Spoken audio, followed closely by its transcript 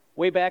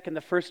way back in the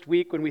first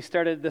week when we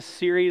started this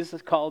series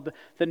called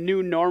The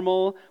New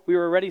Normal. We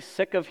were already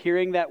sick of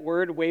hearing that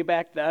word way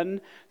back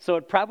then, so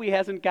it probably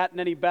hasn't gotten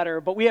any better.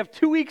 But we have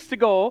 2 weeks to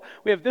go.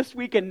 We have this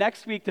week and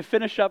next week to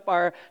finish up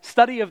our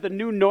study of the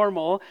new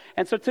normal.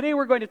 And so today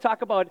we're going to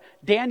talk about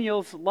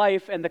Daniel's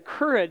life and the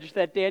courage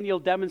that Daniel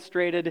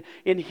demonstrated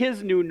in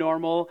his new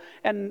normal.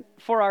 And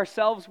for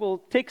ourselves, we'll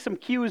take some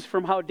cues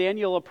from how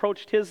Daniel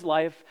approached his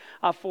life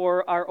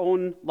for our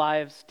own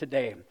lives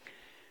today.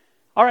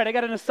 All right, I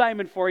got an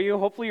assignment for you.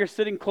 Hopefully you're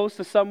sitting close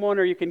to someone,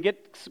 or you can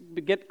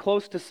get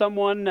close to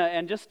someone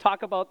and just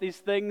talk about these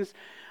things.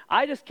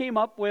 I just came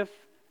up with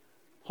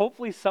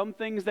hopefully some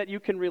things that you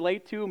can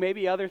relate to,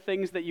 maybe other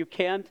things that you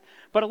can't,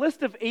 but a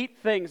list of 8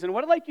 things. And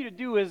what I'd like you to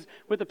do is,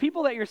 with the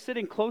people that you're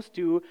sitting close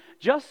to,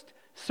 just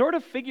sort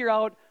of figure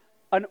out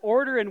an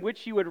order in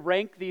which you would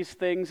rank these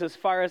things as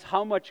far as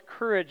how much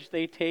courage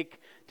they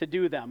take to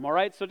do them, all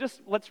right? So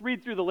just let's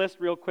read through the list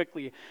real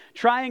quickly.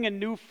 Trying a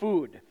new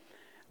food.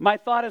 My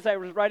thought as I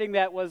was writing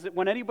that was that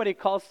when anybody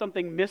calls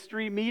something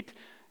mystery meat,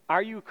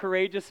 are you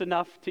courageous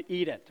enough to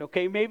eat it?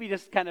 Okay, maybe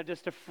just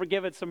to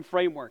give it some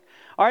framework.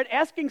 All right,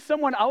 asking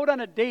someone out on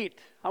a date,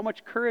 how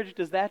much courage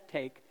does that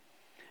take?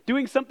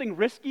 Doing something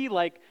risky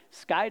like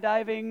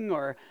skydiving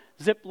or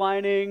zip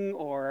lining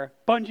or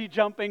bungee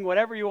jumping,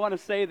 whatever you want to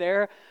say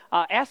there.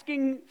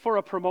 Asking for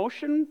a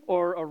promotion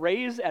or a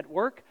raise at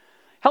work.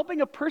 Helping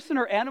a person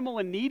or animal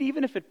in need,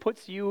 even if it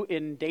puts you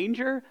in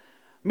danger.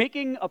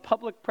 Making a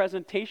public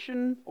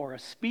presentation or a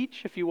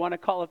speech, if you want to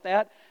call it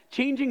that,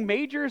 changing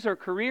majors or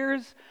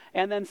careers,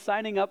 and then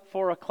signing up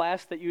for a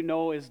class that you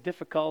know is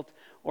difficult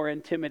or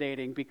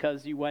intimidating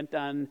because you went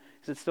on,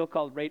 is it still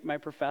called Rate My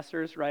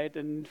Professors, right?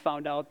 And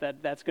found out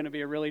that that's going to be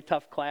a really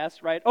tough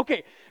class, right?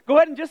 Okay, go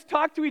ahead and just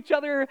talk to each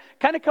other,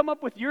 kind of come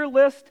up with your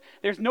list.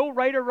 There's no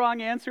right or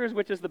wrong answers,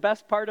 which is the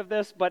best part of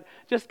this, but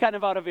just kind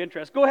of out of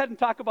interest. Go ahead and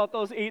talk about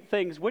those 8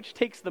 things. Which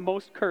takes the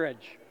most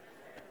courage?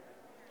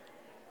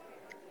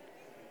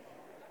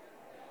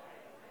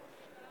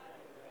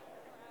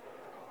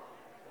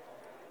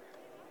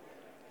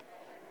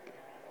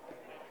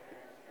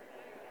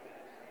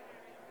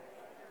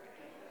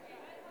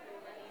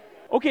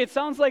 Okay, it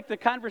sounds like the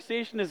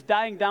conversation is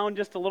dying down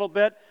just a little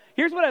bit.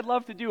 Here's what I'd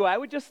love to do. I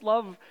would just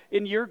love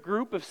in your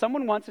group, if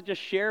someone wants to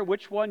just share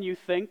which one you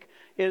think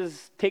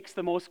takes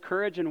the most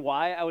courage and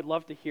why, I would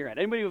love to hear it.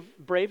 Anybody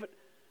brave?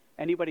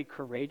 Anybody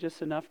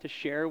courageous enough to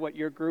share what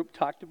your group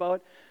talked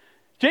about?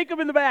 Jacob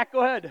in the back,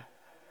 go ahead.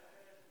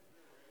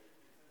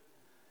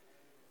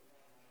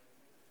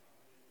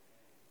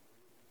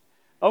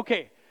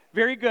 Okay,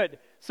 very good.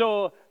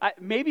 So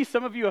maybe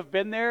some of you have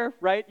been there,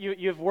 right?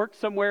 You've worked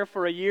somewhere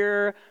for a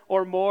year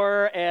or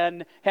more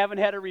and haven't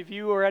had a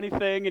review or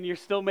anything, and you're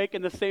still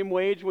making the same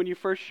wage when you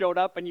first showed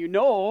up, and you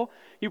know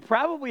you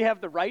probably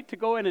have the right to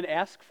go in and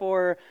ask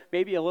for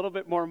maybe a little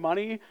bit more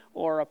money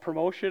or a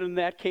promotion in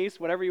that case,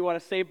 whatever you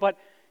want to say, but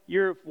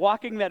you're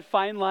walking that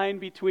fine line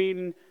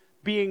between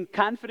being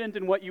confident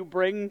in what you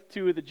bring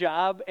to the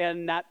job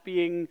and not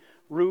being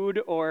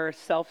rude or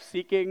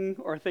self-seeking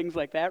or things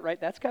like that, right?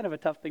 That's kind of a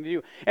tough thing to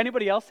do.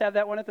 Anybody else have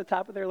that one at the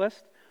top of their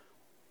list?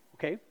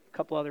 Okay, a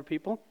couple other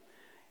people.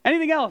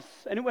 Anything else?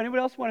 Anybody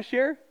else want to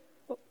share?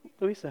 Oh,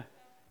 Louisa.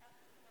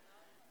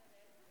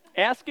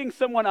 Asking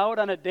someone out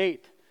on a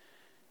date.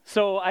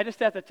 So I just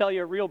have to tell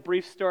you a real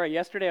brief story.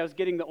 Yesterday I was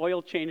getting the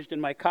oil changed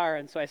in my car,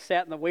 and so I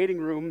sat in the waiting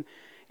room,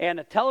 and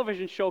a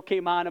television show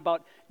came on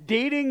about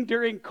dating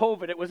during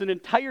COVID. It was an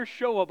entire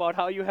show about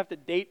how you have to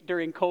date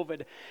during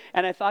COVID.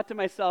 And I thought to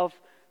myself,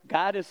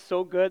 God is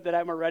so good that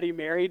I'm already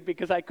married,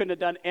 because I couldn't have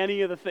done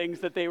any of the things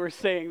that they were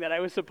saying that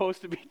I was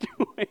supposed to be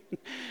doing.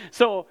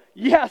 So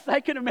yes, I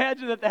can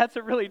imagine that that's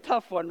a really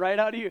tough one, right?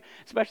 How do you,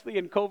 especially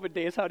in COVID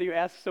days, how do you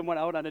ask someone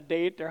out on a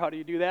date, or how do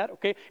you do that?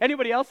 Okay,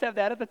 anybody else have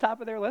that at the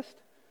top of their list?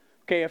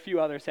 Okay, a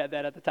few others had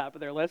that at the top of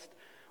their list.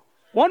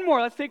 One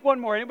more, let's take one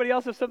more. Anybody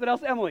else have something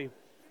else? Emily?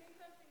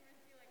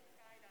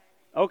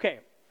 Okay,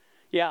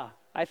 yeah,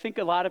 I think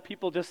a lot of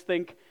people just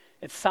think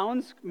it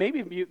sounds, many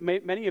of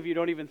you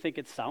don't even think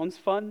it sounds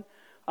fun.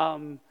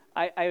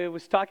 I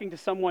was talking to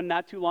someone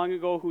not too long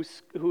ago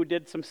who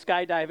did some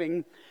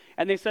skydiving,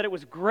 and they said it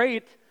was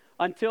great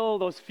until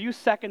those few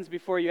seconds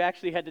before you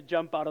actually had to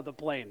jump out of the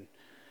plane.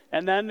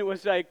 And then it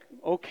was like,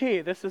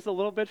 okay, this is a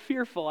little bit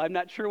fearful. I'm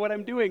not sure what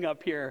I'm doing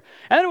up here.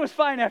 And then it was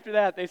fine after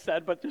that, they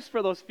said, but just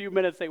for those few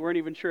minutes, they weren't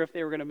even sure if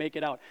they were going to make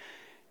it out.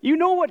 You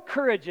know what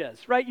courage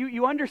is, right?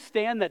 You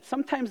understand that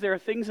sometimes there are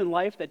things in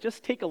life that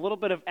just take a little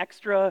bit of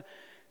extra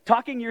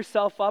talking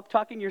yourself up,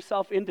 talking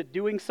yourself into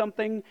doing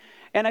something.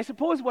 And I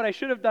suppose what I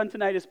should have done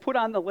tonight is put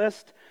on the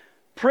list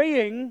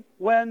praying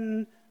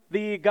when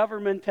the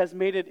government has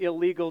made it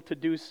illegal to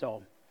do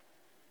so.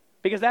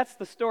 Because that's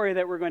the story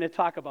that we're going to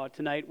talk about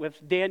tonight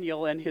with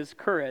Daniel and his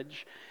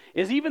courage,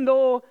 is even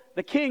though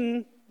the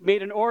king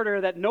made an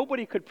order that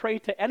nobody could pray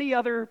to any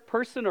other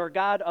person or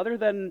God other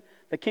than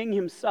the king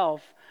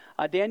himself,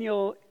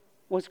 Daniel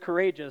was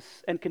courageous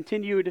and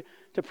continued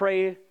to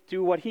pray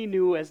to what he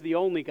knew as the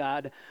only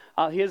God,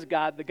 his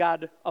God, the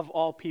God of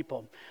all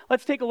people.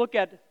 Let's take a look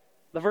at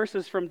The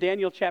verses from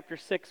Daniel chapter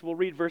 6, we'll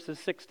read verses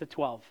 6 to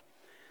 12.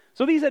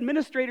 So these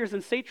administrators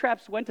and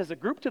satraps went as a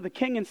group to the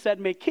king and said,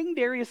 "May King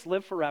Darius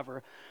live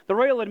forever. The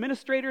royal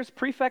administrators,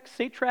 prefects,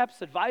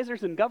 satraps,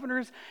 advisors, and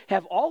governors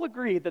have all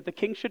agreed that the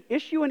king should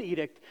issue an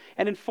edict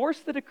and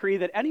enforce the decree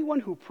that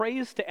anyone who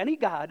prays to any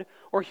god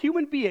or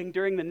human being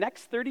during the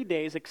next 30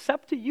 days,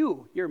 except to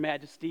you, your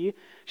majesty,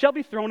 shall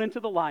be thrown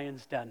into the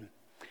lion's den.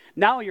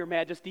 Now, your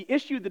majesty,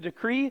 issue the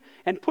decree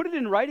and put it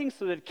in writing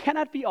so that it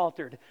cannot be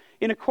altered,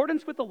 in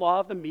accordance with the law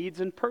of the Medes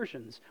and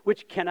Persians,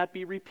 which cannot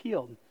be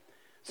repealed."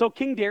 So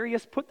King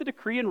Darius put the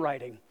decree in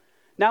writing.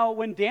 Now,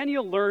 when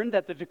Daniel learned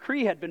that the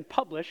decree had been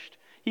published,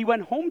 he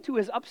went home to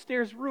his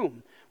upstairs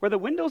room, where the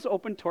windows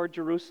opened toward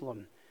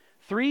Jerusalem.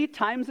 3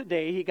 times a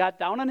day he got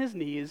down on his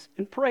knees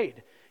and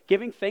prayed,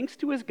 giving thanks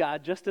to his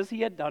God just as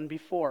he had done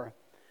before.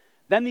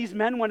 Then these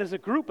men went as a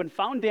group and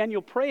found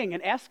Daniel praying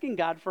and asking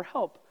God for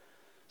help.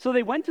 So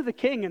they went to the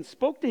king and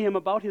spoke to him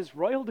about his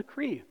royal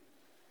decree.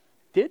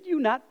 "Did you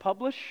not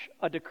publish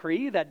a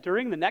decree that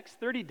during the next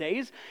 30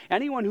 days,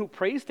 anyone who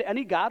prays to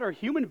any god or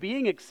human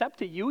being except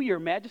to you, your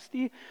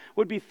majesty,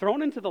 would be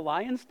thrown into the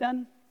lion's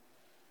den?"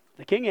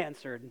 The king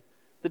answered,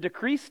 "The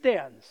decree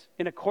stands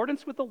in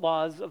accordance with the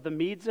laws of the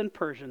Medes and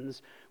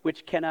Persians,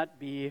 which cannot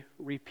be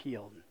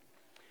repealed."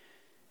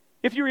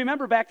 If you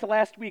remember back to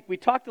last week, we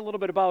talked a little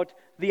bit about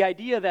the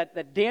idea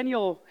that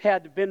Daniel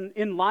had been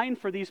in line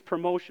for these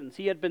promotions.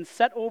 He had been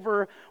set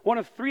over, one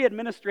of 3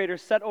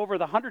 administrators set over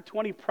the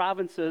 120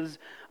 provinces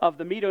of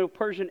the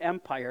Medo-Persian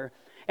Empire.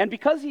 And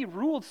because he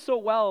ruled so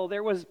well,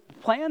 there was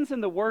plans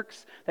in the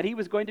works that he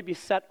was going to be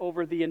set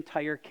over the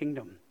entire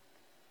kingdom.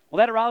 Well,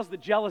 that aroused the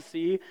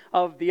jealousy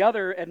of the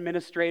other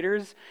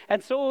administrators,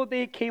 and so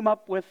they came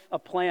up with a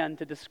plan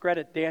to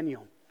discredit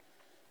Daniel.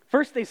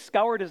 First, they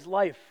scoured his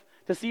life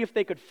to see if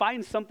they could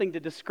find something to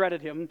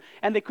discredit him,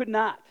 and they could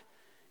not.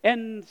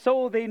 And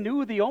so they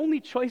knew the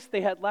only choice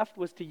they had left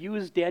was to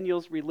use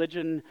Daniel's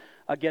religion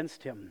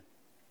against him.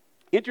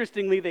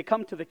 Interestingly, they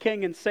come to the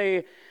king and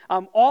say,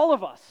 all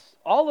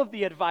of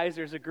the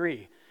advisors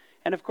agree.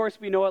 And of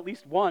course, we know at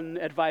least one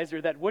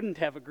advisor that wouldn't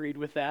have agreed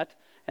with that,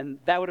 and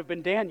that would have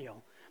been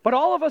Daniel. But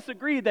all of us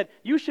agree that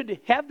you should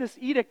have this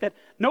edict that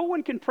no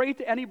one can pray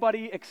to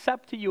anybody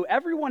except to you.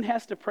 Everyone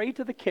has to pray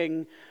to the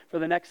king for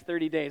the next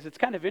 30 days. It's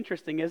kind of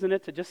interesting, isn't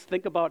it, to just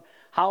think about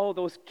how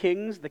those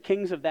kings, the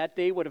kings of that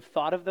day, would have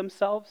thought of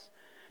themselves.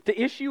 To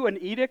issue an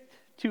edict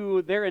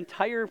to their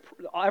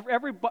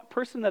every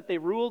person that they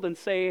ruled and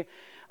say,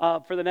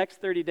 for the next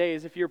 30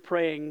 days, if you're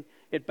praying,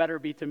 it better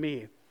be to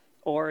me,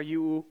 or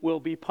you will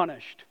be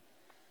punished.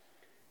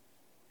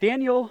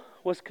 Daniel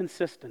was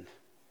consistent.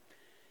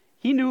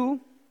 He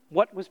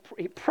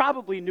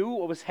probably knew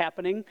what was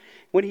happening.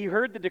 When he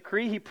heard the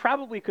decree, he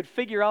probably could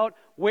figure out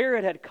where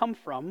it had come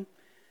from.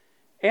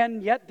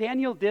 And yet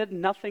Daniel did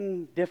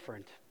nothing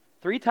different.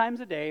 3 times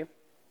a day,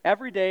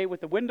 every day, with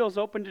the windows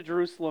open to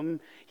Jerusalem,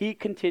 he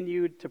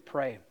continued to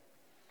pray.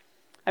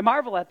 I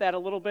marvel at that a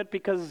little bit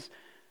because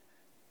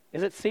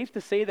is it safe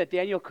to say that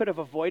Daniel could have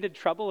avoided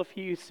trouble if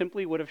he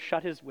simply would have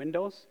shut his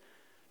windows?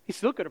 He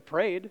still could have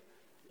prayed,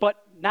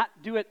 but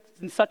not do it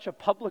in such a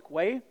public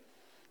way.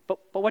 But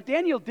what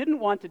Daniel didn't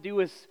want to do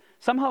is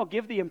somehow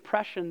give the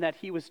impression that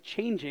he was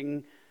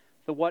changing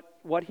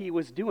what he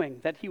was doing,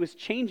 that he was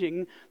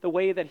changing the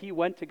way that he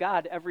went to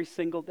God every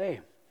single day.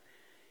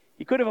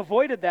 He could have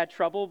avoided that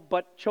trouble,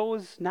 but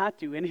chose not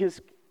to. In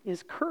his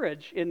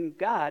courage in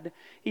God,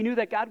 he knew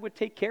that God would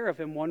take care of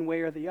him one way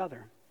or the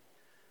other.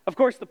 Of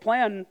course, the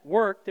plan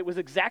worked. It was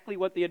exactly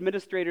what the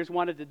administrators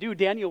wanted to do.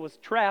 Daniel was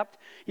trapped.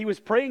 He was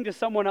praying to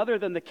someone other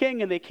than the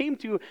king, and they came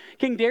to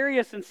King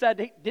Darius and said,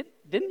 "Hey,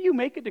 didn't you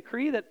make a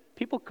decree that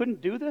people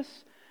couldn't do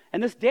this?"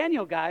 And this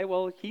Daniel guy,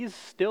 well, he's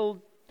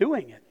still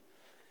doing it.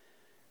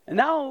 And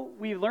now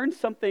we learned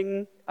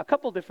something a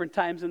couple different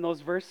times in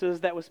those verses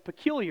that was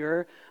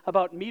peculiar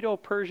about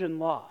Medo-Persian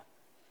law.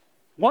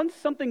 Once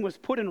something was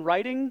put in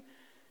writing,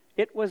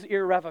 it was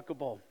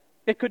irrevocable.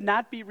 It could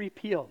not be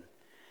repealed.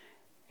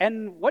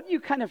 And what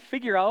you kind of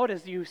figure out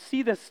as you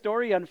see this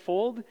story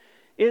unfold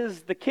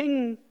is the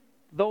king,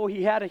 though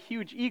he had a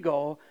huge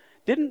ego,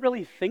 didn't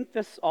really think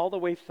this all the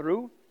way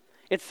through.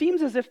 It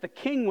seems as if the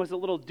king was a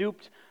little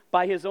duped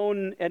by his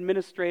own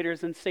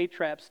administrators and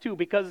satraps too,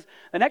 because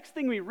the next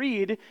thing we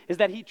read is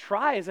that he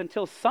tries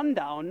until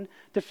sundown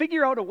to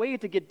figure out a way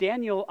to get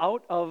Daniel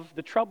out of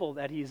the trouble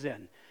that he's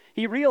in.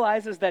 He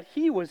realizes that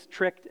he was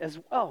tricked as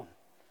well.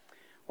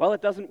 Well,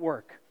 it doesn't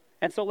work.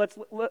 And so let's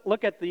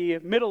look at the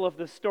middle of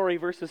the story,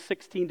 verses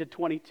 16 to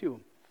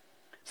 22.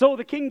 So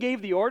the king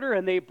gave the order,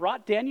 and they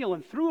brought Daniel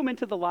and threw him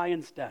into the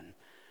lion's den.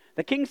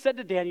 The king said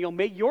to Daniel,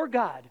 "May your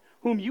God,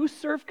 whom you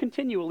serve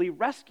continually,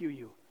 rescue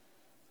you."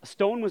 A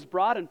stone was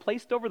brought and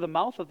placed over the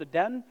mouth of the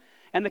den,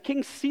 and the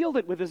king sealed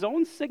it with his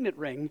own signet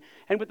ring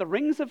and with the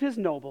rings of his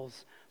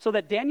nobles, so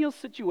that Daniel's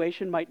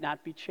situation might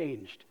not be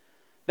changed.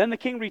 Then the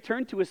king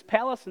returned to his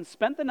palace and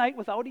spent the night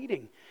without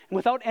eating and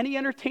without any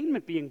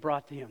entertainment being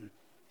brought to him.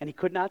 And he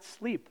could not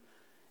sleep.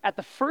 At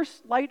the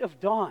first light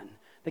of dawn,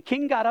 the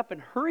king got up and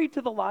hurried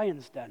to the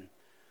lion's den.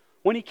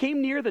 When he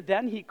came near the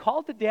den, he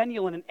called to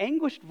Daniel in an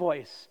anguished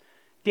voice,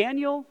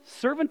 Daniel,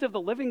 servant of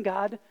the living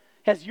God,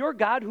 has your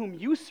God, whom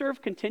you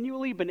serve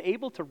continually, been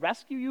able to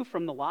rescue you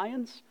from the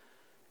lions?"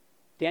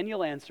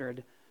 Daniel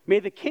answered, "May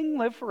the king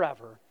live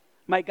forever.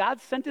 My God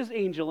sent his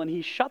angel, and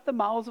he shut the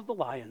mouths of the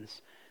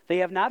lions. They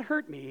have not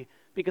hurt me,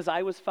 because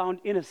I was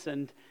found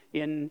innocent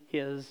in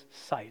his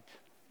sight."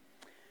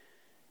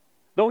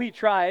 Though he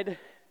tried,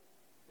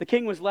 the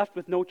king was left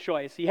with no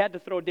choice. He had to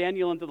throw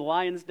Daniel into the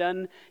lion's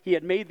den. He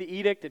had made the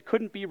edict. It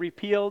couldn't be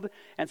repealed.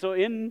 And so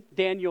in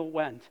Daniel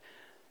went.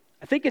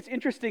 I think it's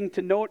interesting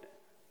to note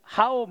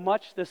how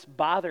much this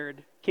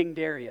bothered King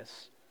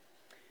Darius.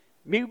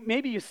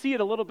 Maybe you see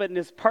it a little bit in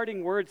his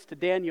parting words to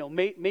Daniel.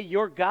 May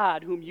your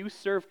God, whom you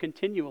serve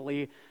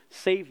continually,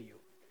 save you.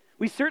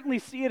 We certainly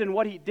see it in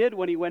what he did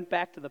when he went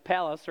back to the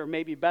palace, or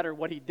maybe better,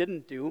 what he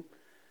didn't do.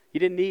 He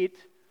didn't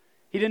eat.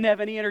 He didn't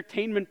have any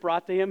entertainment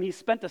brought to him. He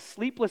spent a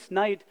sleepless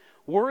night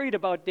worried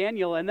about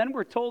Daniel. And then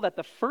we're told at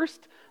the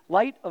first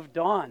light of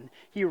dawn,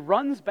 he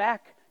runs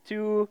back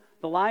to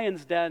the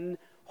lion's den,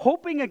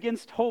 hoping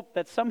against hope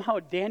that somehow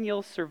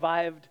Daniel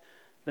survived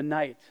the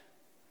night.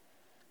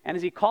 And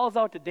as he calls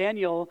out to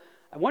Daniel,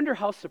 I wonder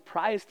how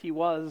surprised he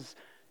was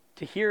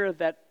to hear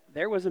that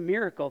there was a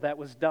miracle that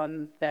was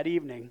done that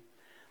evening.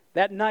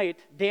 That night,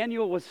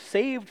 Daniel was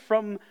saved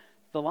from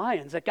the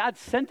lions, that God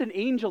sent an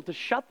angel to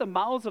shut the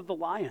mouths of the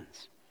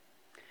lions.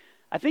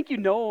 I think you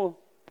know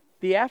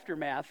the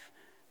aftermath.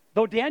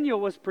 Though Daniel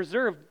was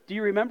preserved, do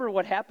you remember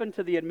what happened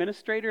to the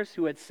administrators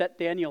who had set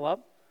Daniel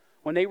up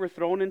when they were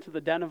thrown into the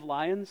den of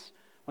lions,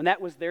 when that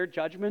was their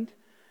judgment?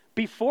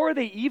 Before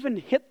they even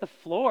hit the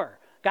floor,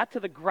 got to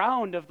the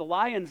ground of the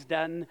lion's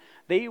den,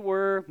 they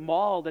were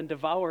mauled and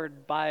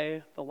devoured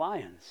by the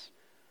lions.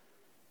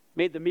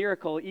 Made the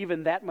miracle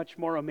even that much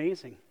more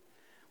amazing.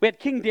 We had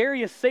King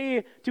Darius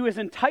say to his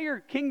entire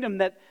kingdom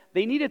that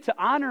they needed to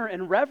honor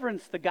and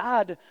reverence the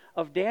God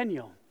of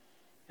Daniel.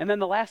 And then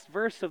the last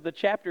verse of the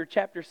chapter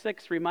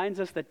 6, reminds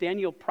us that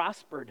Daniel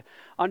prospered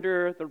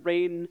under the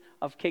reign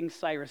of King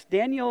Cyrus.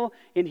 Daniel,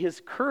 in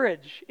his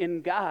courage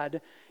in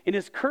God, in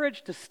his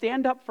courage to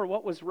stand up for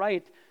what was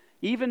right,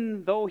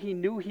 even though he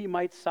knew he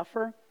might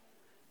suffer,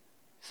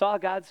 saw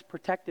God's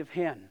protective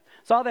hand,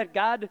 saw that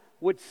God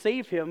would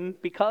save him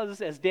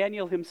because, as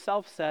Daniel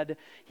himself said,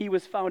 he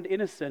was found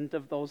innocent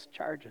of those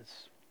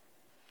charges.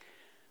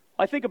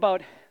 I think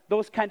about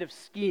those kind of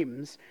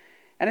schemes,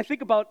 and I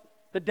think about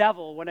the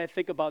devil when I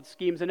think about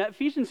schemes. In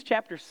Ephesians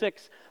chapter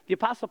 6, the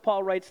Apostle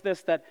Paul writes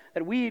this, that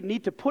we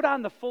need to put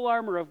on the full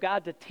armor of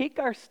God to take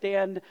our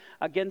stand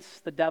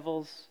against the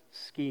devil's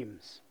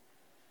schemes.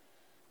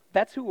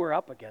 That's who we're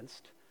up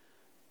against.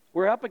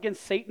 We're up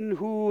against Satan,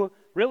 who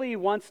really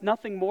wants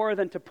nothing more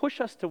than to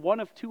push us to one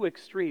of two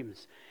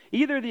extremes.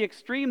 Either the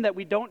extreme that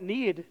we don't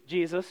need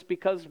Jesus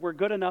because we're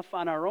good enough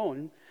on our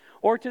own,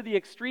 or to the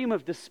extreme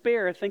of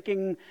despair,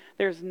 thinking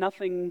there's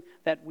nothing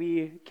that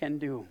we can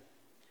do.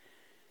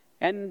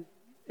 And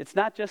it's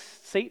not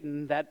just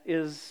Satan that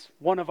is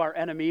one of our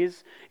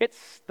enemies.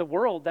 It's the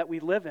world that we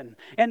live in.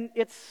 And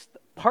it's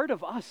part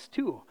of us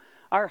too.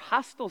 Our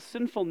hostile,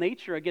 sinful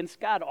nature against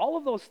God. All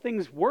of those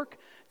things work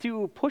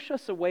to push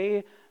us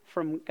away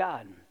from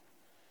God.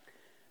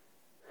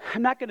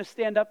 I'm not going to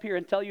stand up here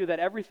and tell you that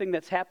everything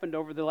that's happened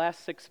over the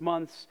last 6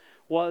 months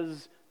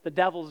was the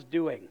devil's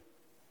doing.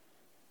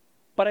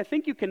 But I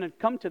think you can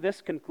come to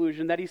this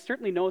conclusion that he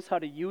certainly knows how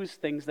to use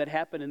things that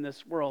happen in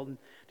this world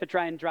to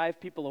try and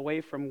drive people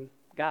away from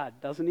God,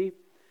 doesn't he?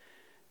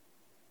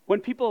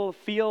 When people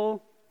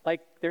feel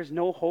like there's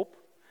no hope,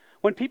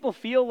 when people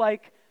feel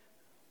like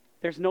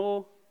there's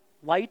no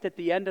light at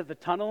the end of the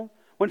tunnel,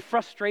 when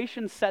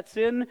frustration sets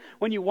in,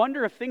 when you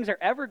wonder if things are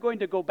ever going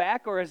to go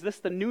back, or is this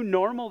the new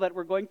normal that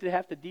we're going to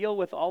have to deal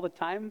with all the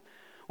time?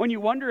 When you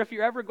wonder if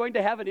you're ever going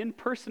to have an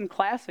in-person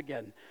class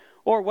again,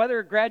 or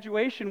whether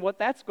graduation, what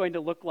that's going to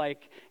look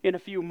like in a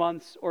few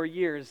months or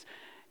years.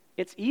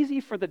 It's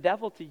easy for the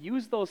devil to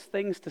use those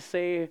things to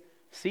say,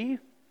 see,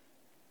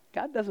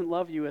 God doesn't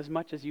love you as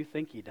much as you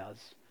think he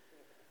does.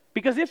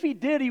 Because if he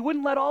did, he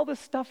wouldn't let all this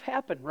stuff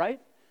happen, right?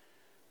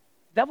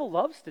 The devil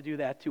loves to do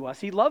that to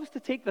us. He loves to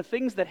take the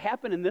things that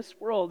happen in this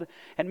world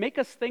and make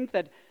us think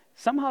that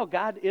somehow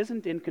God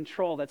isn't in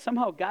control, that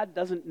somehow God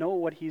doesn't know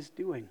what he's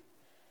doing.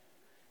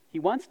 He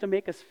wants to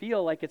make us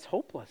feel like it's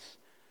hopeless,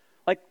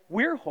 like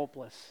we're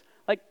hopeless,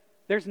 like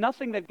there's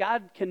nothing that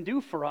God can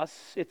do for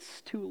us,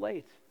 it's too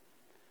late.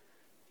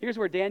 Here's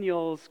where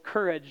Daniel's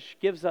courage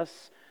gives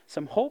us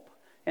some hope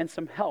and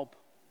some help.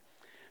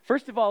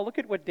 First of all, look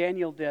at what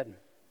Daniel did.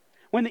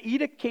 When the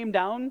edict came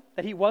down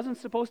that he wasn't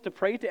supposed to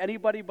pray to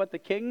anybody but the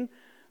king,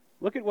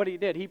 look at what he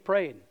did. He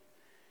prayed.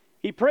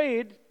 He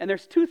prayed, and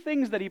there's two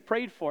things that he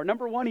prayed for.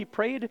 Number one, he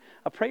prayed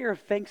a prayer of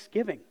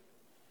thanksgiving.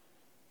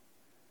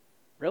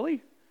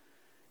 Really?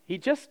 He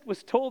just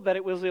was told that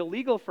it was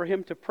illegal for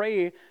him to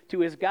pray to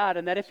his God,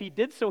 and that if he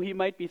did so, he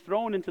might be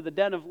thrown into the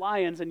den of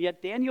lions, and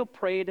yet Daniel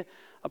prayed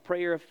a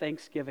prayer of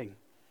thanksgiving.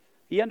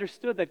 He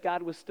understood that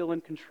God was still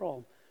in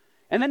control.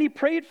 And then he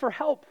prayed for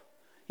help.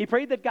 He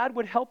prayed that God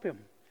would help him,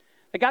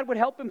 that God would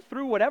help him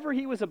through whatever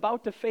he was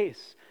about to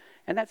face.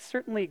 And that's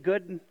certainly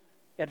good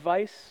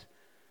advice,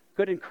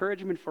 good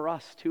encouragement for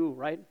us too,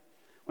 right?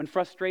 When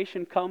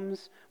frustration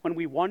comes, when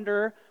we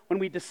wonder, when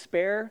we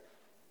despair,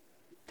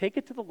 take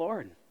it to the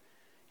Lord.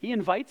 He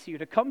invites you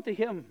to come to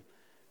Him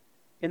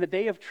in the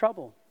day of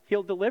trouble.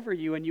 He'll deliver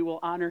you and you will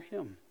honor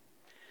Him.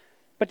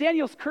 But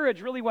Daniel's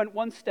courage really went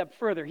one step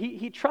further.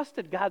 He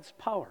trusted God's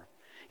power.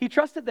 He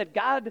trusted that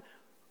God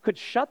could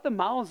shut the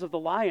mouths of the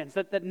lions,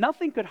 that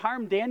nothing could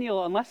harm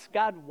Daniel unless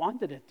God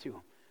wanted it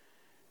to.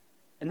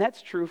 And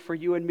that's true for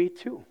you and me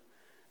too.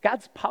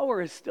 God's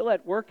power is still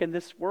at work in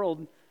this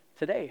world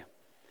today.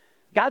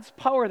 God's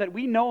power that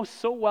we know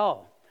so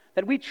well,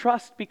 that we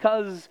trust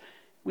because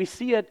we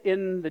see it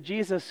in the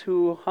Jesus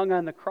who hung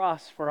on the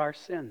cross for our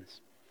sins.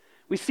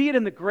 We see it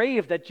in the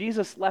grave that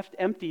Jesus left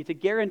empty to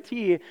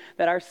guarantee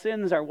that our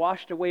sins are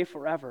washed away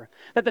forever.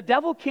 That the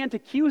devil can't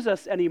accuse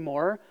us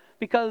anymore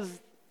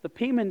because the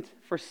payment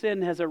for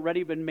sin has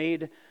already been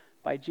made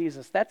by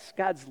Jesus. That's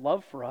God's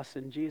love for us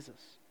in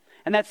Jesus.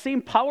 And that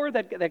same power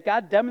that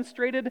God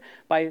demonstrated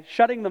by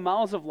shutting the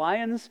mouths of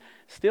lions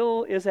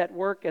still is at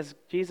work as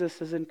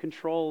Jesus is in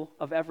control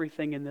of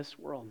everything in this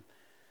world.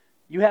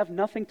 You have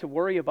nothing to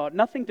worry about,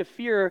 nothing to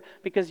fear,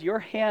 because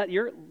your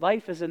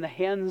life is in the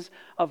hands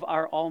of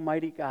our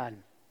Almighty God.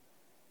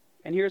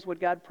 And here's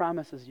what God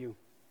promises you.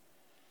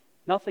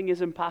 Nothing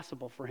is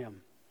impossible for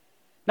Him.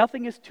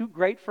 Nothing is too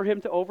great for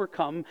Him to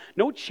overcome.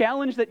 No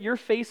challenge that you're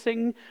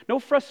facing, no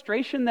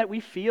frustration that we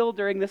feel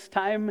during this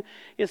time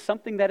is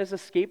something that has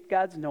escaped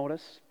God's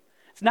notice.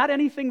 It's not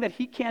anything that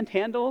He can't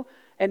handle,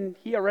 and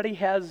He already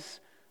has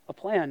a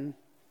plan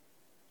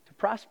to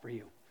prosper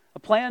you, a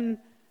plan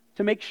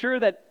to make sure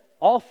that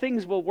all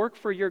things will work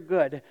for your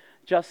good,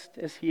 just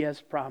as He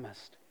has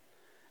promised.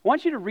 I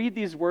want you to read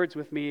these words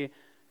with me.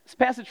 This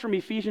passage from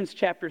Ephesians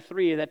chapter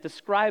 3 that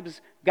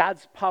describes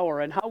God's power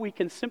and how we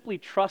can simply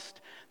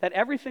trust that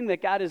everything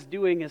that God is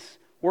doing is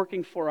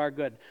working for our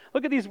good.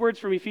 Look at these words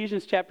from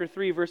Ephesians chapter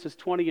 3, verses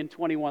 20 and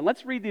 21.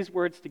 Let's read these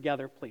words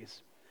together,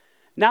 please.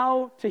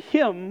 Now to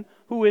Him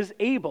who is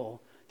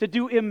able to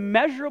do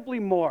immeasurably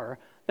more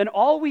than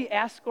all we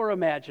ask or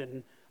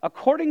imagine,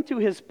 according to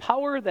His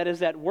power that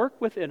is at work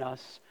within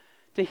us,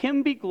 to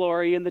Him be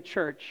glory in the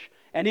church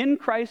and in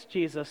Christ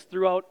Jesus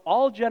throughout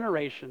all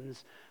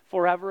generations,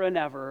 forever and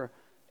ever.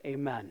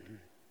 Amen.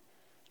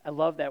 I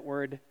love that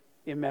word,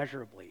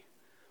 immeasurably.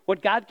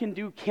 What God can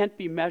do can't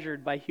be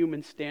measured by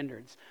human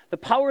standards. The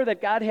power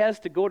that God has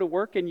to go to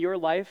work in your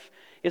life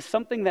is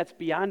something that's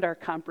beyond our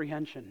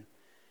comprehension.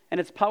 And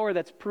it's power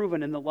that's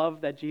proven in the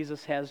love that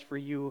Jesus has for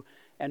you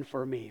and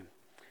for me.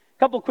 A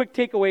couple quick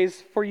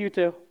takeaways for you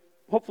to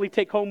hopefully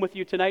take home with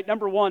you tonight.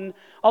 Number one,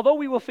 although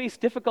we will face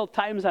difficult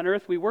times on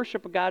earth, we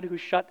worship a God who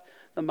shut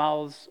the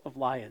mouths of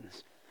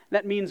lions.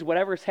 That means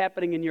whatever's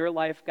happening in your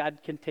life, God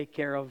can take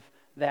care of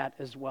that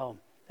as well.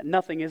 And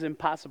nothing is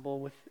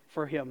impossible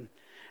for Him.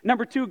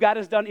 Number two, God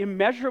has done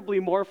immeasurably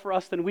more for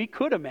us than we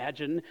could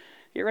imagine.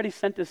 He already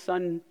sent His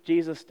Son,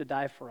 Jesus, to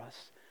die for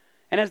us.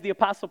 And as the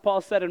Apostle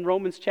Paul said in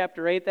Romans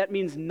chapter 8, that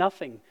means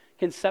nothing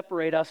can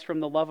separate us from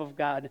the love of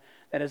God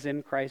that is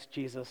in Christ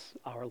Jesus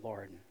our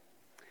Lord.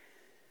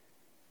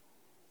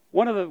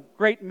 One of the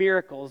great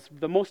miracles,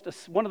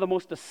 one of the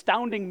most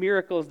astounding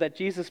miracles that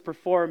Jesus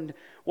performed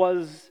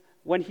was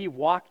when He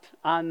walked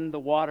on the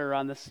water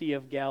on the Sea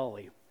of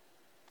Galilee.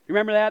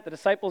 Remember that? The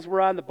disciples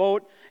were on the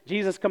boat.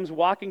 Jesus comes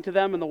walking to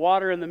them in the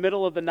water in the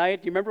middle of the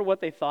night. Do you remember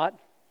what they thought?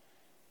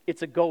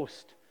 It's a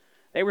ghost.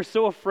 They were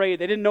so afraid.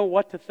 They didn't know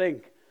what to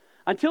think.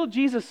 Until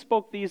Jesus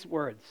spoke these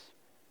words,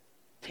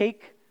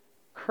 "Take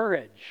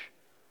courage.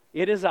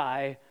 It is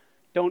I.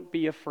 Don't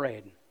be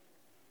afraid."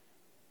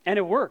 And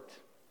it worked.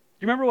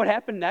 Do you remember what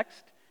happened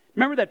next?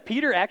 Remember that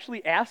Peter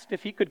actually asked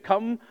if he could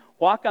come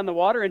walk on the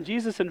water, and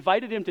Jesus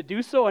invited him to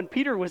do so, and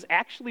Peter was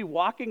actually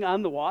walking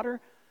on the water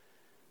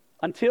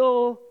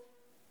until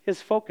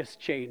his focus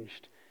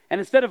changed. And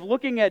instead of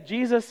looking at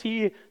Jesus,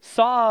 he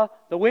saw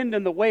the wind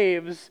and the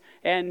waves,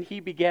 and he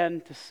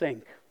began to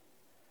sink.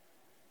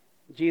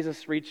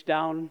 Jesus reached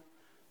down,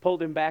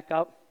 pulled him back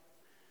up,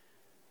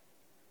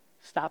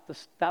 stopped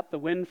the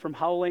wind from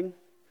howling.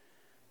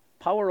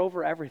 Power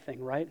over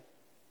everything, right?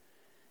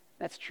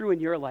 That's true in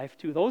your life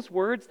too. Those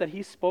words that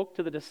He spoke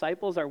to the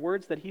disciples are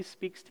words that He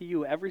speaks to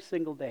you every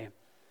single day.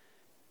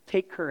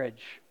 Take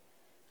courage.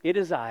 It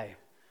is I.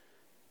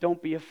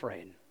 Don't be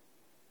afraid.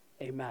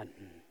 Amen.